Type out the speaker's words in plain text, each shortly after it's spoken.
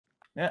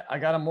Yeah, I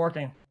got them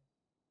working.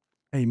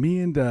 Hey, me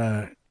and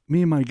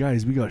my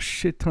guys, we got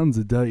shit tons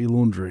of dirty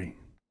laundry.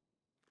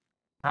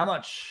 How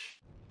much?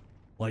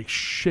 Like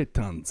shit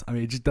tons. I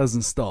mean, it just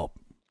doesn't stop.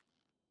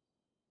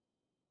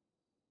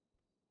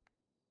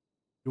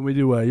 You want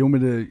me to? You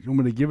want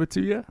me to give it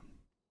to you?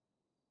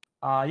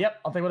 Yep.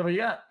 I'll take whatever you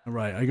got. All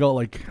right. I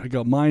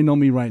got mine on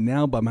me right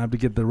now, but I'm gonna have to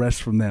get the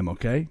rest from them.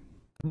 Okay.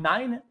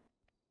 9.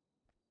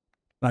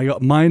 I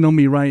got mine on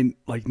me right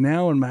like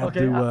now, and I'm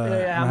Okay.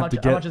 gonna have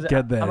to how much is it?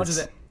 get theirs. How much is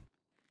it?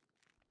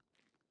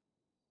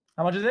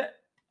 How much is it?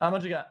 How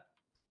much you got?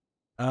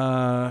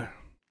 I'm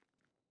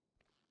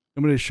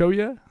gonna show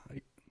you.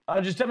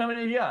 Just tell me how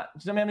many you got.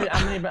 Just tell me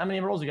how many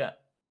rolls you got.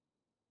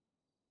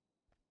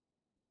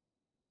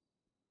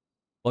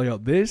 I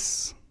got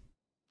this.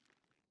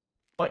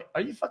 Wait,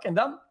 are you fucking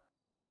dumb?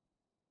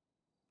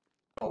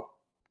 Oh,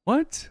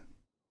 What?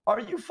 are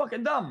you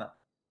fucking dumb?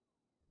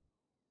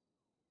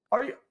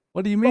 Are you?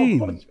 What do you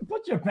mean? Oh,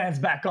 put your pants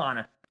back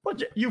on.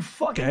 You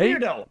fucking Okay.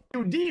 weirdo.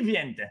 You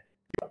deviant.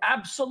 You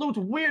absolute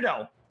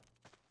weirdo.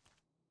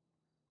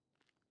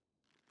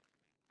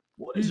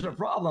 What is your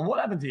problem? What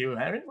happened to you,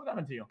 Harry? What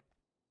happened to you?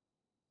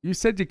 You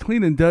said you're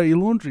cleaning dirty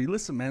laundry.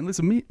 Listen, man.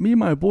 Listen, me and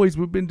my boys,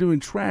 we've been doing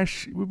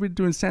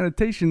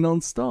sanitation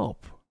nonstop.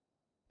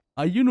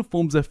 Our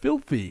uniforms are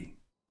filthy.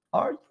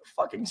 Are you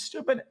fucking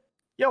stupid?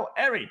 Yo,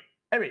 Harry.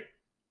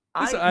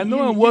 Listen, I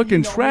know I'm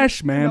working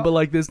trash, man, but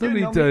like, there's no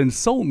need to me.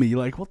 insult me.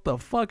 Like, what the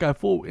fuck? I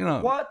thought, you know.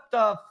 What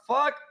the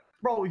fuck?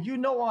 Bro, you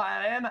know who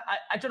I am.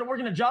 I tried to work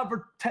in a job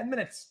for 10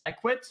 minutes. I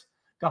quit,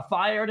 got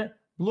fired,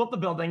 blew up the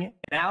building.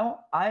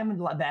 Now I am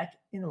back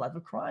in the life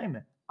of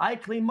crime. I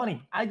clean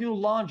money. I do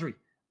laundry.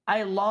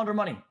 I launder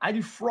money. I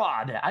do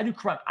fraud. I do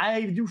crime.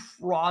 I do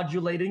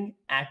fraudulating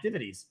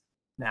activities.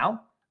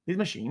 Now, these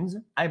machines,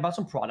 I bought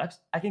some products.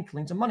 I can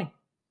clean some money.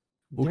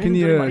 Well, Give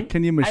me dirty money,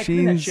 can your I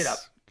clean that machines shit up.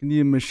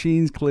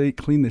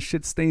 clean the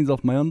shit stains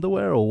off my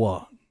underwear or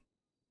what?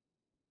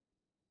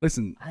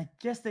 Listen, I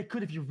guess they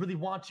could if you really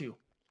want to.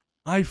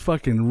 I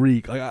fucking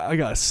reek. I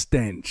got a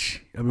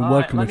stench. I've been All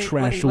working right, with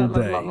trash all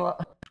day.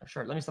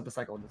 Sure, let me stop the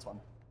cycle with this one.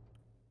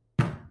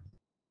 All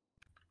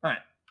right,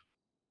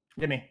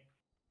 give me.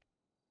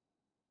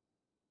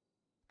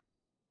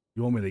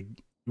 You want me?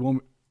 All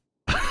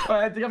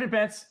right, take off your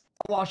pants.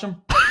 I'll wash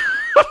them.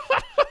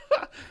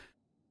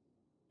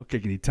 Okay,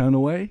 can you turn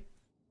away?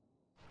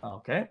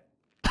 Okay.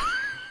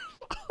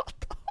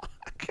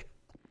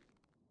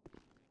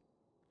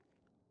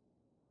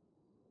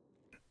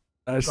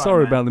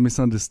 Sorry about the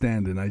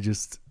misunderstanding. I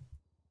just,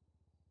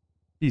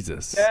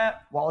 Jesus. Yeah,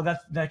 well,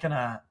 that kind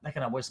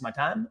of wastes my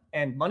time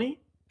and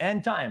money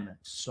and time.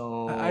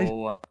 So I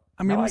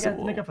mean, now listen, I got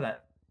to make up for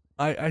that.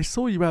 I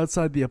saw you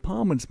outside the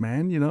apartments,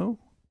 man. You know.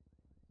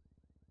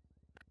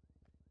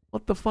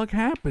 What the fuck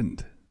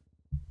happened?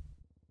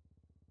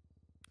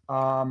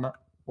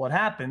 What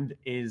happened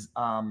is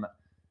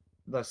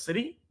the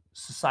city,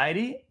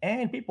 society,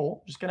 and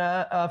people just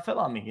gonna fell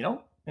on me, you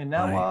know. And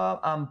now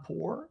I'm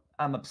poor.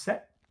 I'm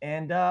upset,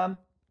 and yeah,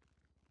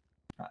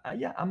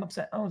 I'm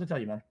upset. I don't know what to tell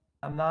you, man.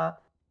 I'm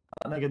not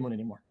in a good mood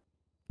anymore.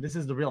 This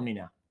is the real me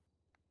now.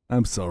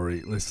 I'm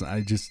sorry. Listen, I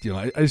just, you know,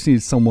 I just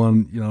need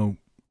someone, you know.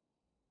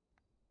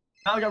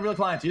 Now I got real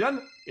clients. You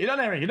done? You done,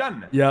 Harry? You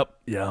done? Yep.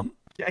 Yeah.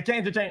 I can't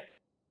entertain.